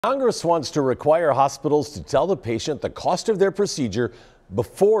Congress wants to require hospitals to tell the patient the cost of their procedure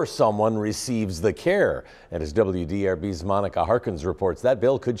before someone receives the care. And as WDRB's Monica Harkins reports, that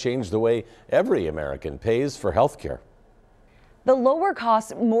bill could change the way every American pays for health care. The Lower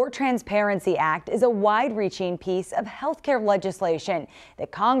Cost, More Transparency Act is a wide-reaching piece of healthcare legislation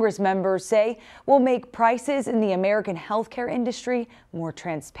that Congress members say will make prices in the American healthcare industry more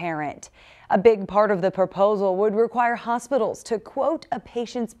transparent. A big part of the proposal would require hospitals to quote a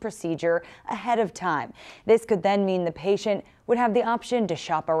patient's procedure ahead of time. This could then mean the patient would have the option to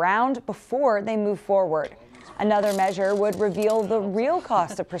shop around before they move forward. Another measure would reveal the real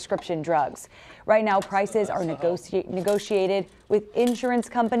cost of prescription drugs. Right now, prices are negotiated with insurance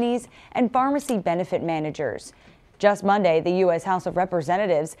companies and pharmacy benefit managers. Just Monday, the U.S. House of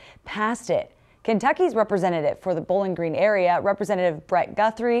Representatives passed it. Kentucky's representative for the Bowling Green area, Representative Brett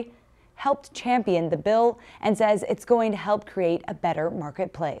Guthrie, helped champion the bill and says it's going to help create a better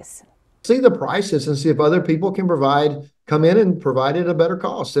marketplace. See the prices and see if other people can come in and provide at a better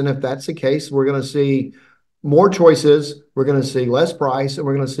cost. And if that's the case, we're going to see more choices, we're going to see less price, and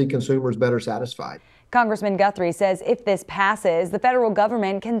we're going to see consumers better satisfied. Congressman Guthrie says if this passes, the federal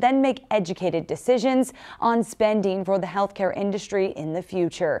government can then make educated decisions on spending for the healthcare industry in the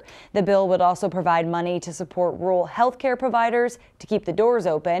future. The bill would also provide money to support rural healthcare providers to keep the doors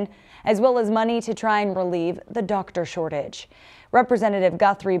open, as well as money to try and relieve the doctor shortage. Representative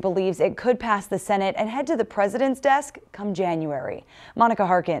Guthrie believes it could pass the Senate and head to the president's desk come January. Monica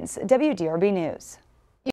Harkins, WDRB News.